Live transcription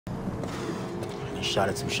A shot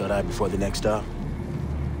at some shut-eye before the next stop?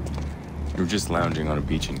 You were just lounging on a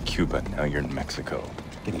beach in Cuba, now you're in Mexico.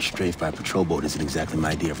 Getting strafed by a patrol boat isn't exactly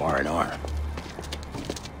my idea of R&R.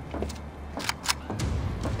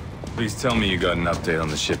 Please tell me you got an update on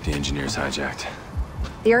the ship the engineers hijacked.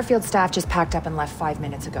 The airfield staff just packed up and left 5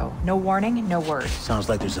 minutes ago. No warning, no word. Sounds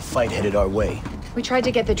like there's a fight headed our way. We tried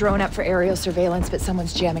to get the drone up for aerial surveillance, but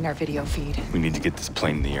someone's jamming our video feed. We need to get this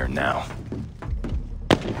plane in the air now.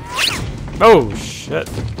 Oh, shit.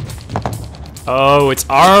 Oh, it's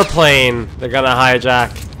our plane they're gonna hijack.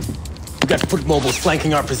 We got foot mobiles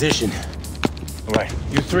flanking our position. All right,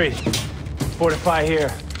 you three. Fortify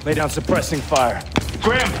here. Lay down suppressing fire.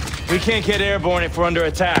 Grim, we can't get airborne if we're under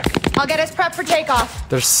attack. I'll get us prepped for takeoff.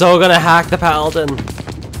 They're so gonna hack the Paladin.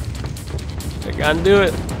 They're gonna do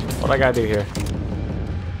it. What I gotta do here?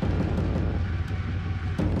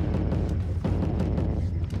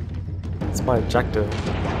 It's my objective.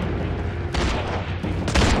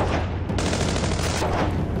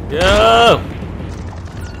 Go!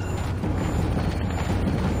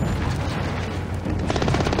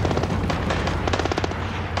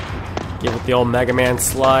 Give it the old Mega Man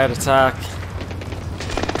slide attack.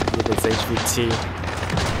 With its HVT.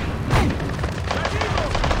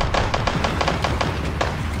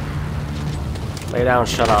 Lay down,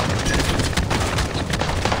 shut up.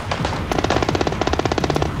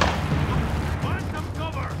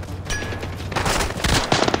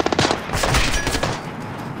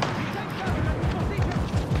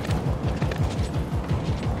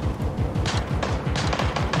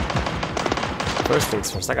 First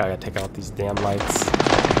things first, I gotta take out these damn lights.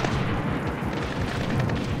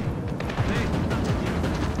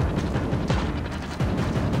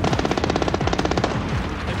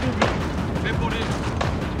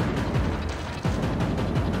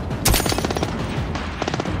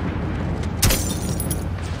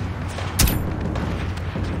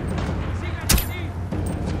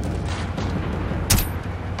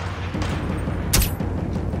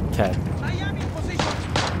 Okay.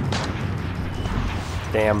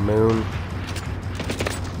 Damn moon.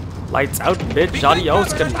 Lights out, bitch.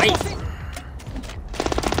 Adios. Good night.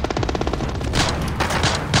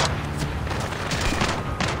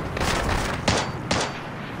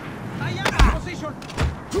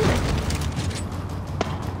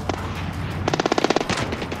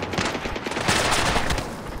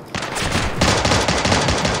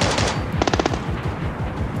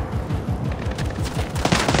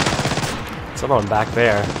 Someone back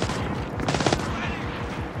there.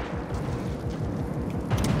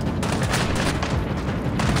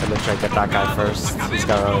 Try to get that guy first. He's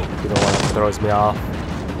gonna be the one that throws me off.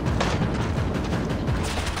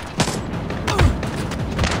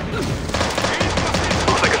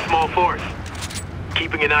 Looks like a small force.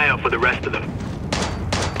 Keeping an eye out for the rest of them.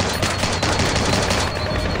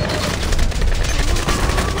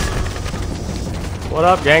 What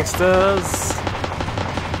up, gangsters?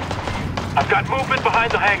 I've got movement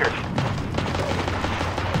behind the hangars.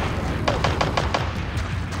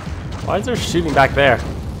 Why is there shooting back there?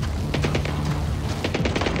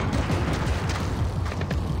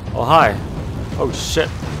 Oh, hi. Oh, shit.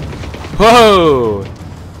 Whoa!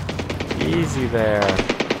 Easy there.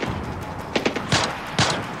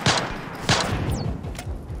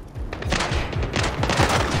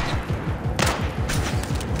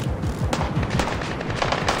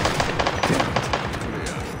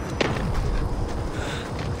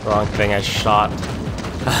 Wrong thing, I shot.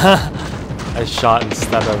 I shot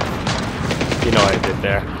instead of... You know what I did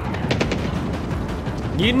there.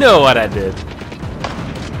 You know what I did.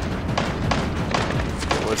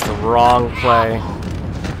 It was the wrong play.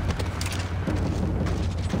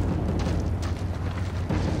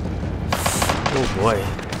 Oh boy.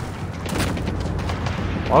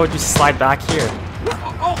 Why would you slide back here?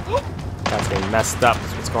 That's getting messed up.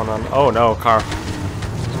 What's going on? Oh no, car.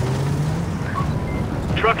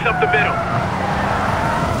 Trucks up the middle.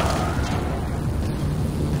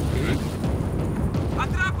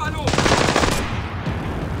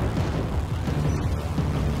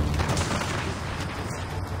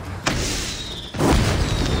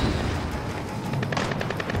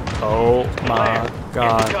 Oh my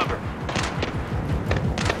god.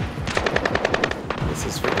 This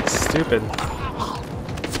is freaking stupid.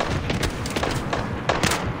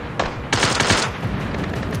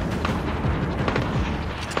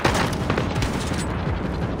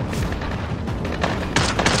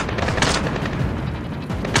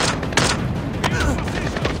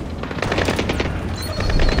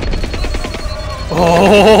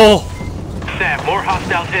 Oh! Sam, more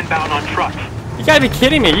hostiles inbound on trucks. You gotta be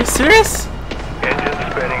kidding me, are you serious? Engines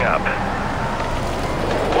spinning up.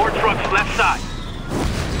 More trucks left side.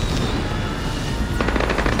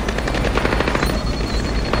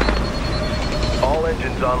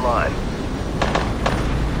 is online.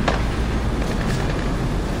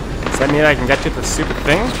 Does that mean I can get to the stupid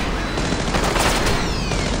thing?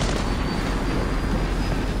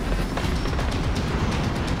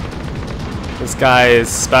 This guy is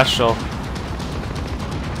special.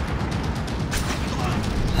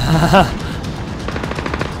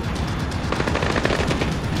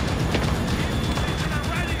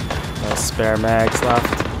 No spare mags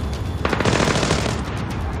left.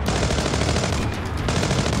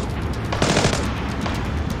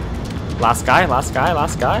 Last guy, last guy,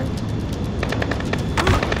 last guy.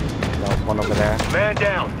 No, one over there. Man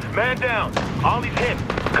down, man down. Ollie's hit.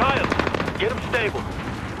 Kyle, get him stable.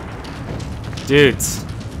 Dudes.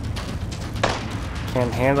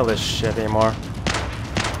 Can't handle this shit anymore.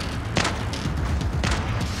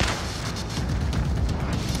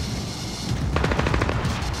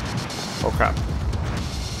 Oh crap.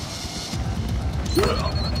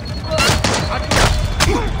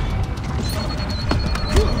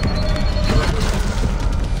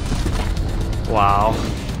 Wow.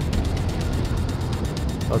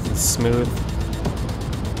 Wasn't smooth.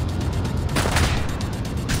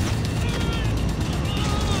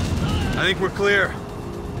 I think we're clear.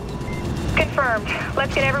 Confirmed.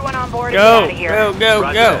 Let's get everyone on board and Go, get out of here. go,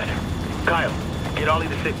 Roger go. that. Kyle, get Ollie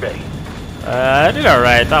to sick bay. I did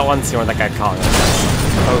alright. That one scene where that guy calling us.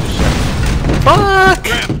 Oh shit. Fuck!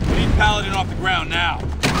 Grim, we need Paladin off the ground now.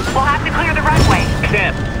 We'll have to clear the runway.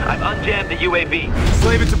 Sam, I've unjammed the UAV.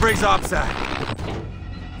 Slave it to Briggs OPSAT.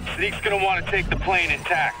 Sneak's gonna want to take the plane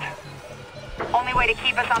intact. Only way to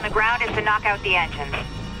keep us on the ground is to knock out the engines.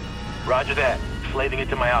 Roger that. Slaving it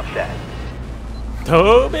to my OPSAT.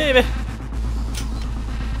 Oh baby.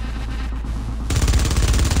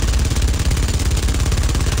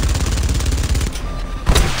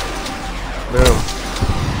 Boom.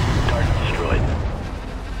 Target destroyed.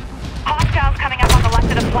 Hostiles coming up on the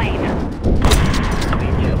left of the plane.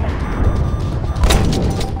 Clean kill.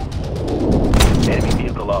 Enemy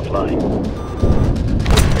vehicle offline.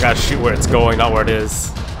 I gotta shoot where it's going, not where it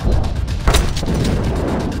is.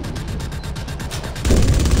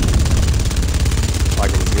 I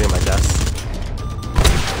can zoom, I guess.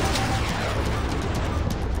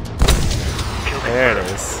 There it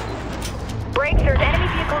is. Brakes, there's enemy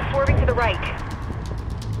vehicles swerving to the right.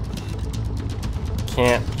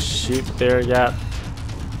 Can't shoot there yet.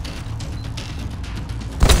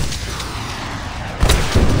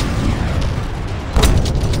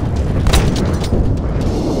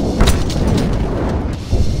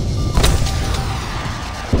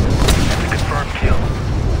 Confirmed kill.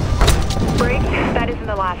 Brakes, that isn't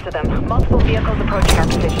the last of them. Multiple vehicles approaching our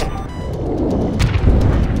position.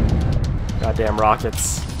 Goddamn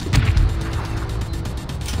rockets.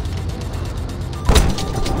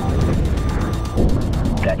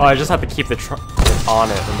 Oh, I just have to keep the it on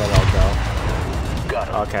it and then I'll go. Got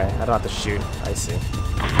him. Okay, I don't have to shoot. I see.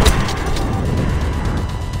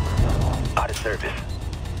 Out of service.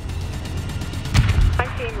 I'm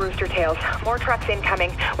seeing rooster tails. More trucks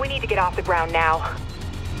incoming. We need to get off the ground now.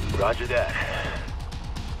 Roger that.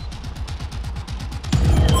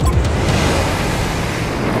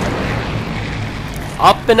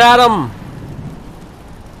 Up and at 'em!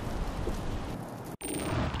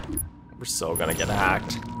 We're so gonna get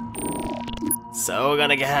hacked. So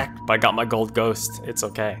gonna get hacked. But I got my gold ghost. It's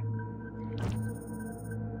okay.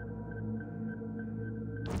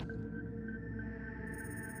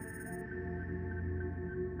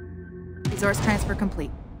 Resource transfer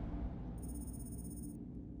complete.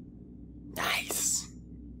 Nice.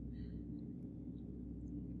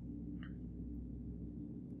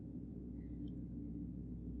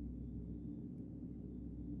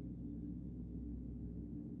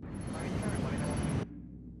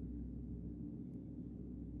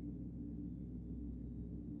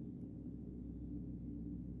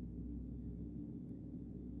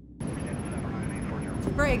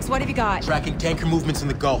 Briggs, what have you got? Tracking tanker movements in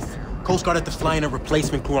the Gulf. Coast Guard had to fly in a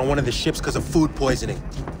replacement crew on one of the ships because of food poisoning.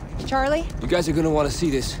 Charlie? You guys are gonna want to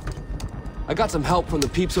see this. I got some help from the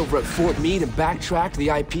peeps over at Fort Meade and backtracked the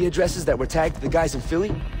IP addresses that were tagged to the guys in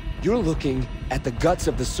Philly. You're looking at the guts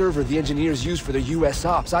of the server the engineers use for their US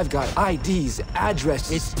ops. I've got IDs,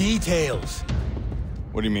 addresses. It's details.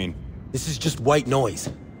 What do you mean? This is just white noise.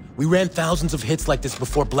 We ran thousands of hits like this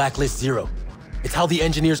before Blacklist 0. It's how the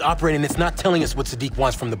engineers operate, and it's not telling us what Sadiq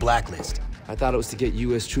wants from the Blacklist. I thought it was to get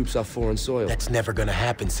US troops off foreign soil. That's never gonna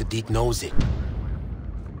happen. Sadiq knows it.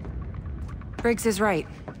 Briggs is right.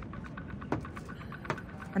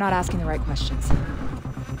 We're not asking the right questions.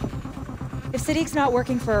 If Sadiq's not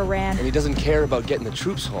working for Iran... And he doesn't care about getting the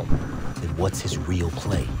troops home. Then what's his real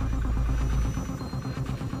play?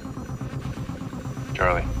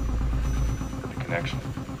 Charlie. Got the connection.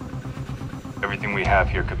 Everything we have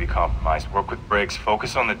here could be compromised. Work with Briggs.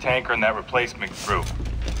 Focus on the tanker and that replacement crew.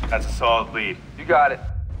 That's a solid lead. You got it.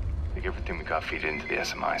 Take everything we got, feed it into the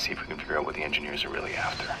SMI, see if we can figure out what the engineers are really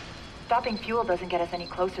after. Stopping fuel doesn't get us any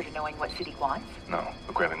closer to knowing what Siddiq wants. No,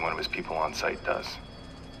 but grabbing one of his people on site does.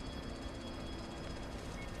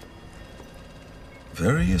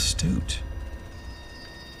 Very astute.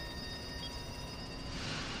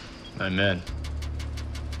 I'm in.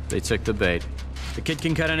 They took the bait. The kid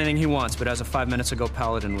can cut anything he wants, but as of 5 minutes ago,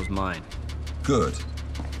 Paladin was mine. Good.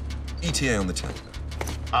 ETA on the tanker.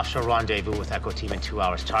 Offshore rendezvous with Echo Team in 2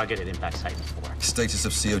 hours. Targeted impact site in 4. Status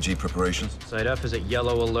of COG preparations? Site F is at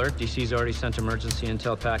yellow alert. DC's already sent emergency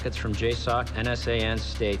intel packets from JSOC, NSA, and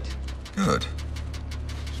State. Good.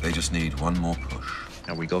 They just need one more push.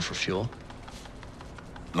 Now we go for fuel?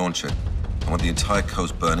 Launch it. I want the entire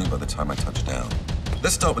coast burning by the time I touch down.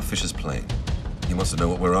 Let's start with Fisher's plane. He wants to know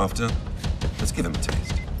what we're after. Let's give him a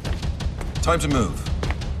taste. Time to move.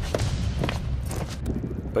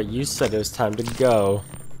 But you said it was time to go.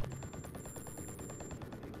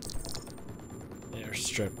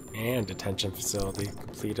 Airstrip and detention facility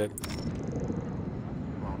completed.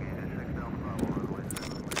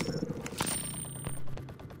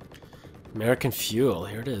 American fuel,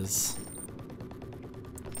 here it is.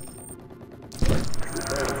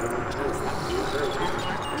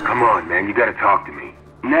 Come on, man, you gotta talk to me.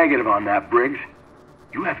 Negative on that, Briggs.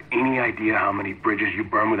 You have any idea how many bridges you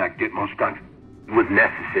burned with that Gitmo stunt? It was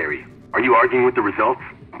necessary. Are you arguing with the results?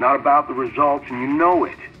 It's not about the results, and you know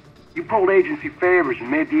it. You pulled agency favors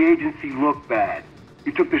and made the agency look bad.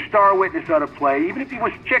 You took the star witness out of play, even if he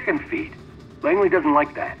was chicken feed. Langley doesn't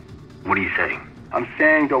like that. What are you saying? I'm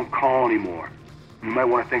saying don't call anymore. You might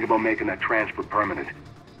want to think about making that transfer permanent.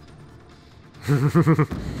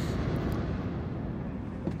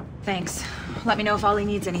 Thanks. Let me know if Ollie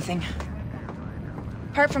needs anything.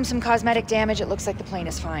 Apart from some cosmetic damage, it looks like the plane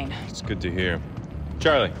is fine. It's good to hear.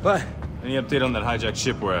 Charlie. What? Any update on that hijacked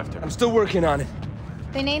ship we're after? I'm still working on it.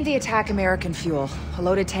 They named the attack American fuel. A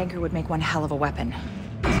loaded tanker would make one hell of a weapon.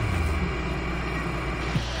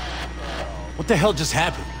 What the hell just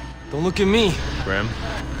happened? Don't look at me. Graham?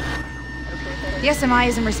 The SMI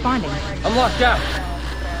isn't responding. I'm locked out.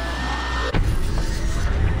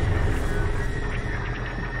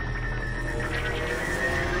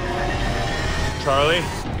 Charlie?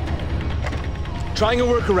 Trying a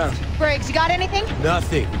workaround. Briggs, you got anything?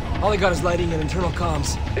 Nothing. All I got is lighting and internal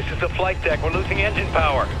comms. This is the flight deck. We're losing engine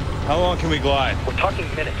power. How long can we glide? We're talking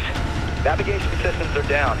minutes. Navigation systems are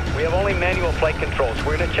down. We have only manual flight controls.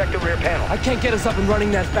 We're gonna check the rear panel. I can't get us up and running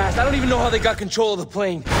that fast. I don't even know how they got control of the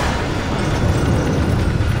plane.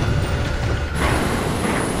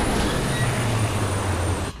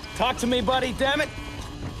 Talk to me, buddy, damn it.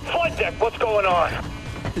 Flight deck, what's going on?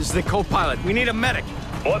 This is the co-pilot. We need a medic.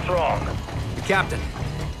 What's wrong? The captain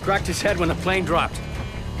cracked his head when the plane dropped.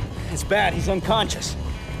 It's bad. He's unconscious.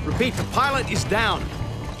 Repeat, the pilot is down.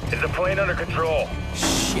 Is the plane under control?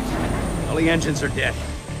 Shit. All the engines are dead.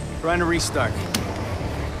 Trying to restart.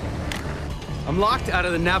 I'm locked out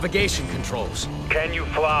of the navigation controls. Can you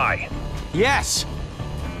fly? Yes.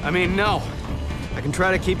 I mean, no. I can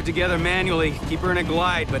try to keep it together manually, keep her in a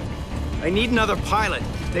glide, but I need another pilot.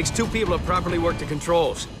 It takes 2 people to properly work the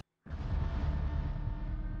controls.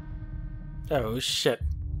 Oh shit.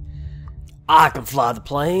 I can fly the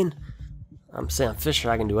plane. I'm Sam Fisher,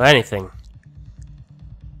 I can do anything.